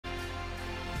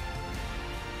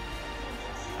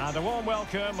And a warm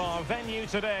welcome. Our venue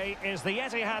today is the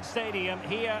Etihad Stadium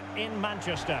here in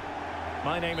Manchester.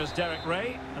 My name is Derek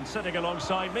Ray, and sitting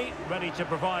alongside me, ready to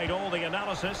provide all the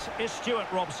analysis, is Stuart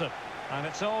Robson. And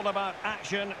it's all about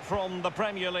action from the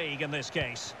Premier League in this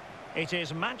case. It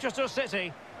is Manchester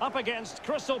City up against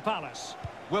Crystal Palace.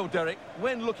 Well, Derek,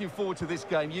 when looking forward to this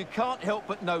game, you can't help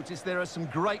but notice there are some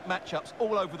great matchups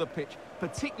all over the pitch,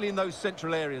 particularly in those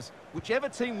central areas. Whichever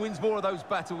team wins more of those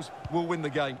battles will win the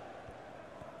game.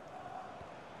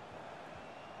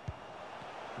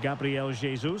 Gabriel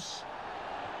Jesus.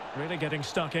 Really getting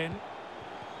stuck in.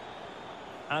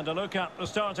 And a look at the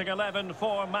starting 11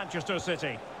 for Manchester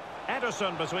City.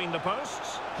 Ederson between the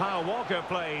posts. Kyle Walker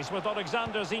plays with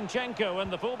Alexander Zinchenko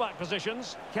in the fullback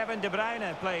positions. Kevin De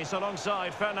Bruyne plays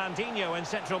alongside Fernandinho in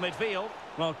central midfield.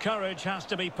 Well, courage has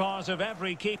to be part of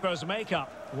every keeper's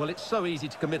makeup. Well, it's so easy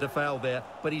to commit a foul there,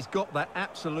 but he's got that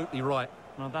absolutely right.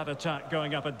 Well, that attack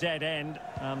going up a dead end,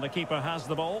 and the keeper has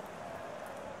the ball.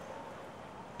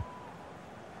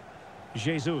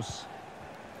 Jesus.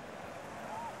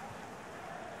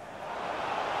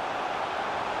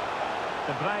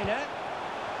 De Bruyne.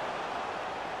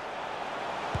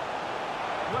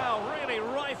 Well, really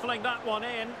rifling that one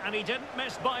in, and he didn't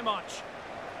miss by much.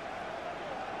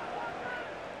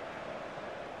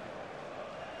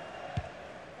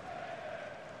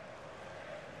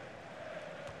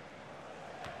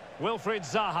 Wilfried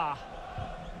Zaha.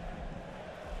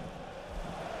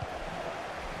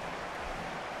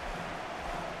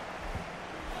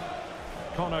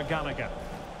 Conor Gallagher.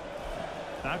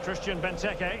 Now Christian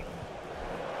Benteke.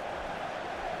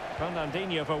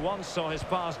 Fernandinho for once saw his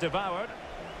pass devoured.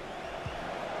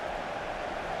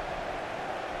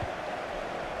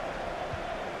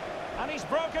 And he's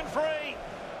broken free.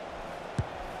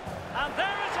 And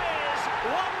there it is,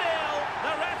 1-0.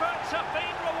 Their efforts have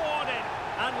been rewarded.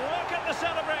 And look at the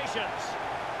celebrations.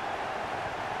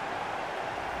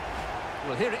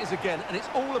 Well, here it is again, and it's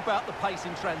all about the pace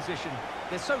in transition.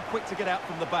 They're so quick to get out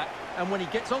from the back, and when he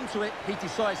gets onto it, he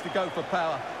decides to go for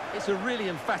power. It's a really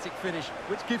emphatic finish,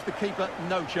 which gives the keeper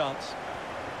no chance.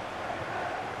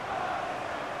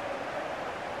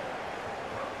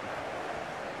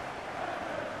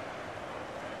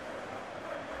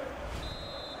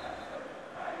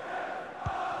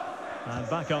 And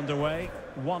back underway,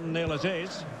 1-0 it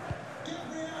is.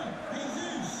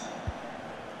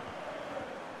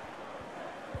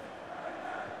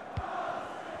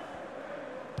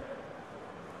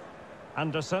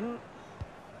 Anderson.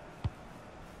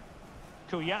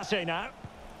 Kouyaté now.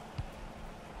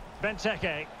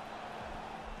 Benteke.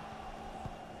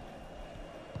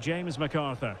 James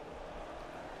MacArthur.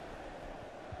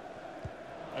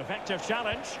 Effective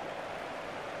challenge.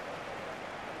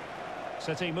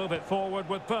 City move it forward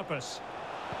with purpose.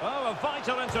 Oh, a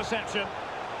vital interception.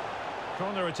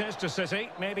 Corner it is to City.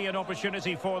 Maybe an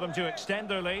opportunity for them to extend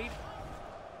their lead.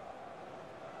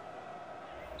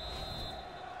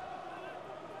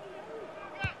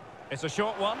 It's a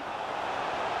short one.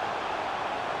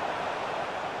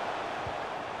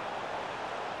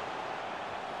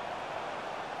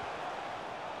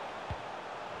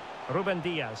 Ruben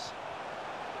Diaz.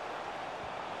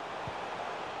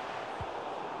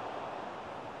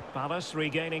 Palace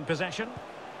regaining possession.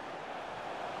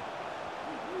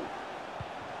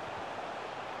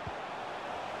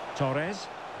 Torres.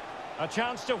 A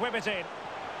chance to whip it in.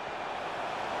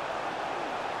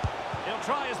 He'll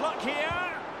try his luck here.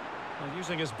 And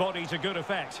using his body to good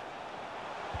effect.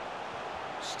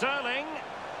 Sterling.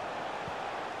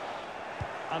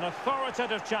 An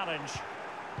authoritative challenge.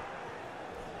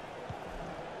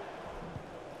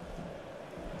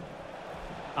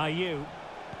 Ayew.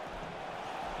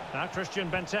 Now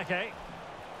Christian Benteke.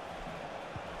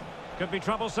 Could be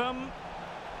troublesome.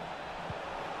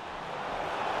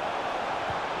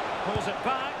 Pulls it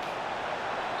back.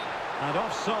 And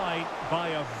offside by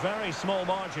a very small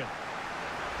margin.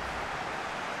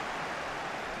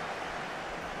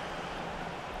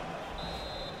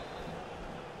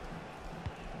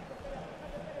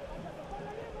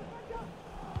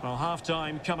 Well,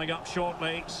 half-time coming up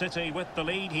shortly. City with the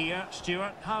lead here.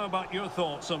 Stuart, how about your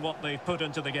thoughts on what they've put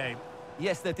into the game?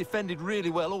 Yes, they've defended really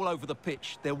well all over the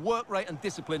pitch. Their work rate and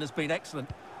discipline has been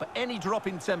excellent. But any drop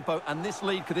in tempo and this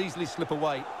lead could easily slip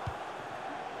away.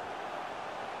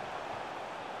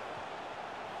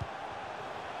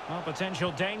 Well,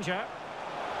 potential danger.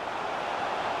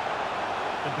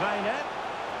 De Bruyne.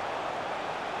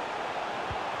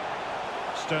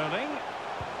 Sterling.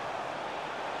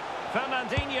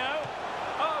 Fernandinho.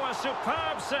 Oh, a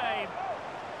superb save.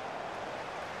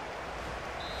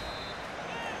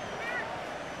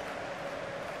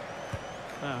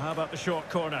 Now, how about the short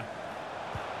corner?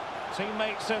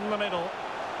 Teammates in the middle.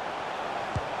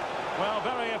 Well,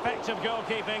 very effective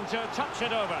goalkeeping to touch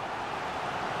it over.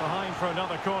 Behind for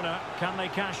another corner. Can they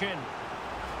cash in?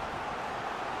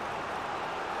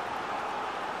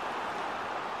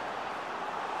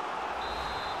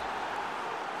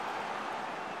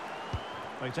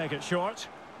 They take it short.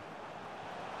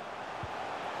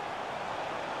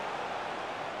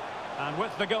 And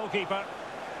with the goalkeeper.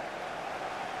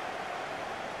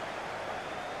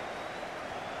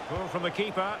 Goal from the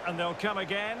keeper, and they'll come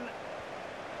again.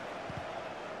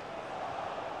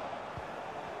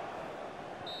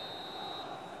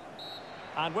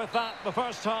 And with that, the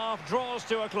first half draws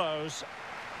to a close.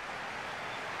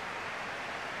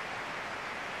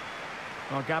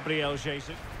 Well, Gabriel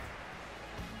Jesus.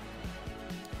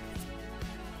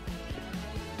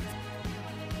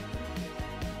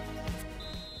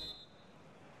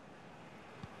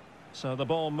 So the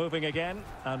ball moving again,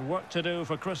 and work to do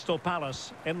for Crystal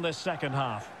Palace in this second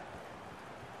half.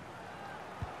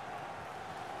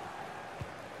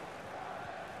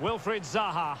 Wilfried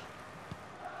Zaha.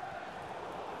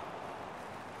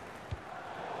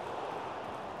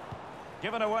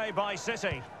 Given away by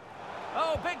City.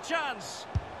 Oh, big chance!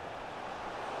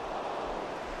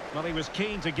 Well, he was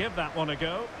keen to give that one a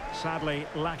go. Sadly,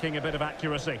 lacking a bit of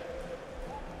accuracy.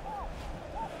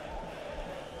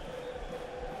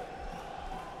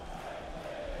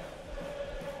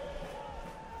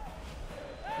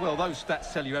 Well, those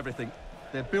stats tell you everything.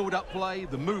 Their build-up play,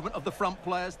 the movement of the front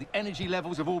players, the energy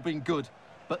levels have all been good.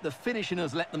 But the finishing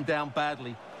has let them down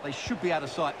badly. They should be out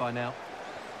of sight by now.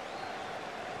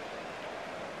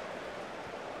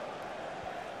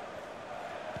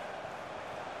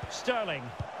 Sterling.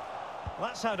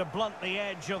 That's how to blunt the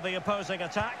edge of the opposing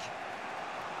attack.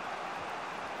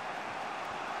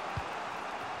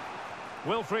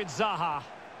 Wilfried Zaha.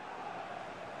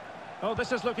 Oh,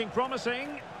 this is looking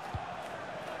promising.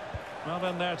 Well,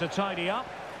 in there to tidy up.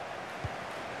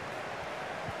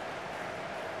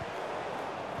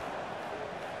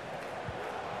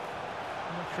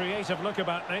 A creative look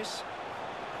about this.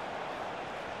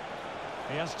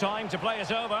 He has time to play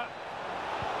it over.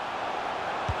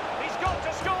 He's got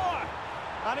to score!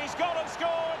 And he's got and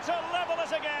scored to level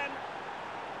it again.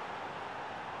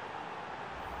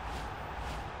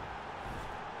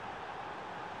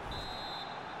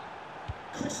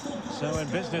 So in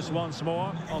business once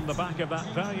more, on the back of that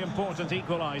very important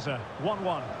equaliser.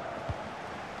 1-1.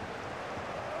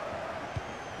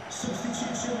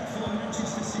 Substitution for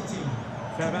Manchester City.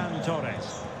 Ferran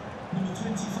Torres. Number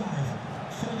 25,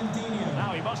 Fernandinho.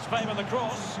 Now he must favour the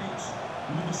cross.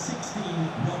 Number 16,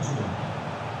 Roger.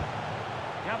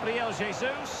 Gabriel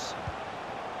Jesus.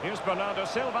 Here's Bernardo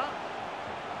Silva.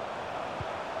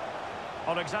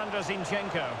 Alexander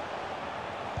Zinchenko.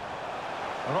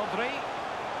 Rodri.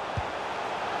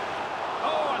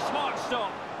 Oh, a smart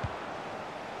stop.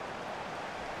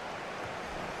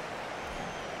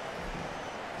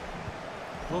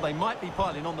 Well, they might be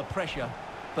piling on the pressure,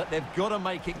 but they've got to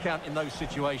make it count in those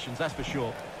situations, that's for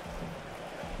sure.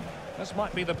 This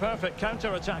might be the perfect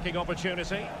counter-attacking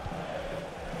opportunity.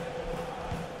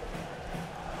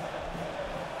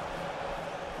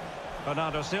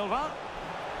 Bernardo Silva.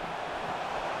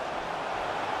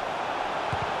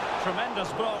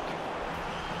 Tremendous block.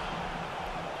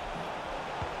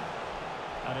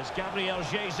 And it's Gabriel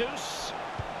Jesus.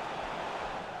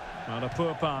 Well, a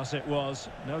poor pass it was.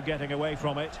 No getting away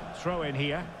from it. Throw in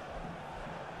here.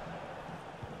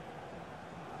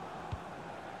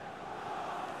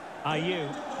 Ayew.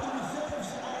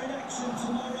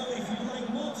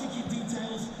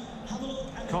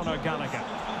 Conor Gallagher.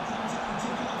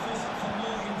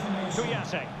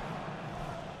 Kouyaté.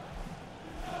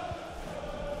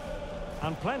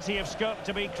 And plenty of scope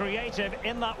to be creative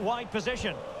in that wide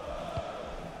position.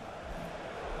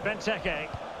 Benteke.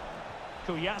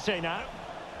 Kouyaté now.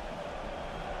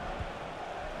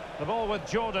 The ball with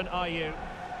Jordan Ayew.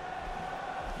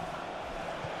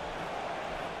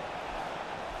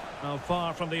 Well,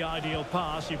 far from the ideal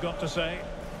pass, you've got to say.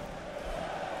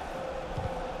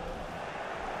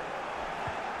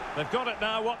 They've got it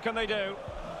now, what can they do?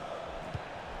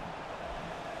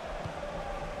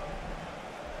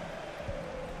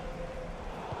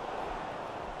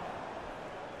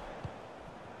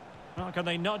 How can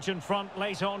they nudge in front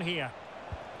late on here?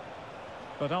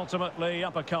 But ultimately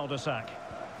up a cul-de-sac.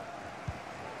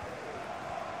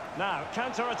 Now,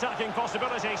 counter-attacking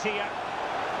possibilities here.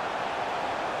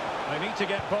 They need to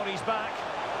get bodies back.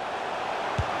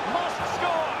 Must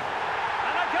score!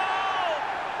 And a goal!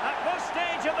 At this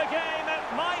stage of the game, it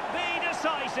might be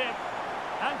decisive.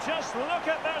 And just look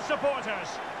at their supporters.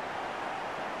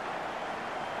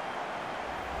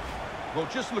 Well,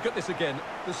 just look at this again.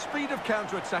 The speed of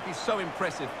counter-attack is so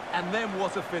impressive, and then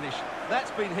what a finish.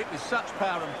 That's been hit with such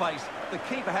power and pace. The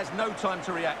keeper has no time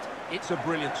to react. It's a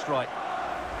brilliant strike.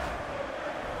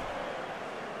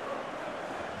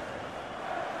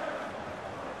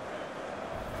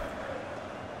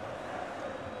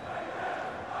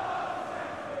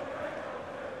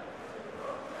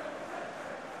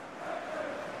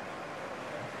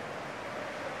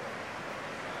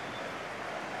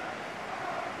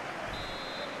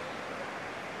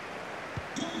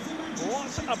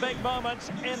 What a big moment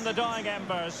in the dying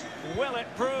embers. Will it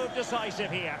prove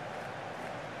decisive here?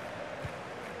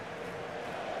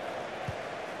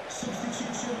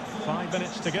 Substitution for 5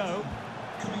 minutes to go.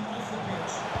 coming off the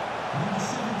pitch. Number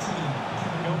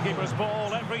 17. Goalkeeper's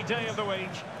ball every day of the week.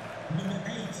 Number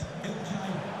 8.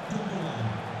 Ilkay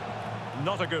Gundogan.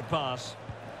 Not a good pass.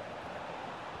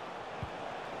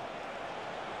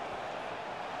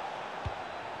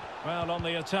 Well, on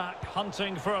the attack,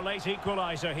 hunting for a late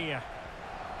equaliser here.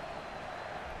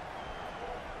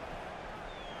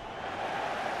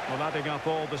 Well, adding up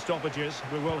all the stoppages,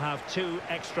 we will have 2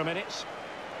 extra minutes.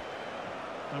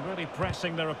 They're really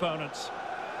pressing their opponents.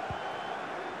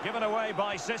 Given away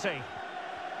by City.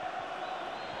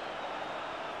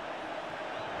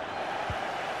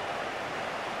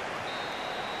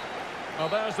 Well,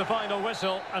 there's the final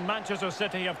whistle, and Manchester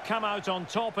City have come out on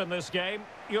top in this game.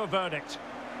 Your verdict?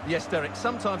 Yes, Derek,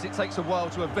 sometimes it takes a while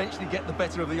to eventually get the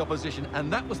better of the opposition,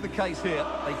 and that was the case here.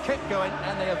 They kept going,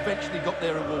 and they eventually got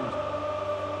their reward.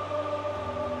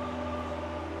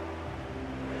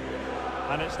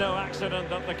 And it's no accident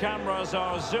that the cameras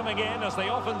are zooming in, as they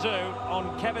often do,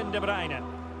 on Kevin De Bruyne.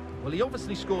 Well, he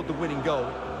obviously scored the winning goal,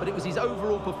 but it was his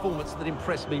overall performance that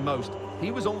impressed me most. He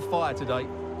was on fire today.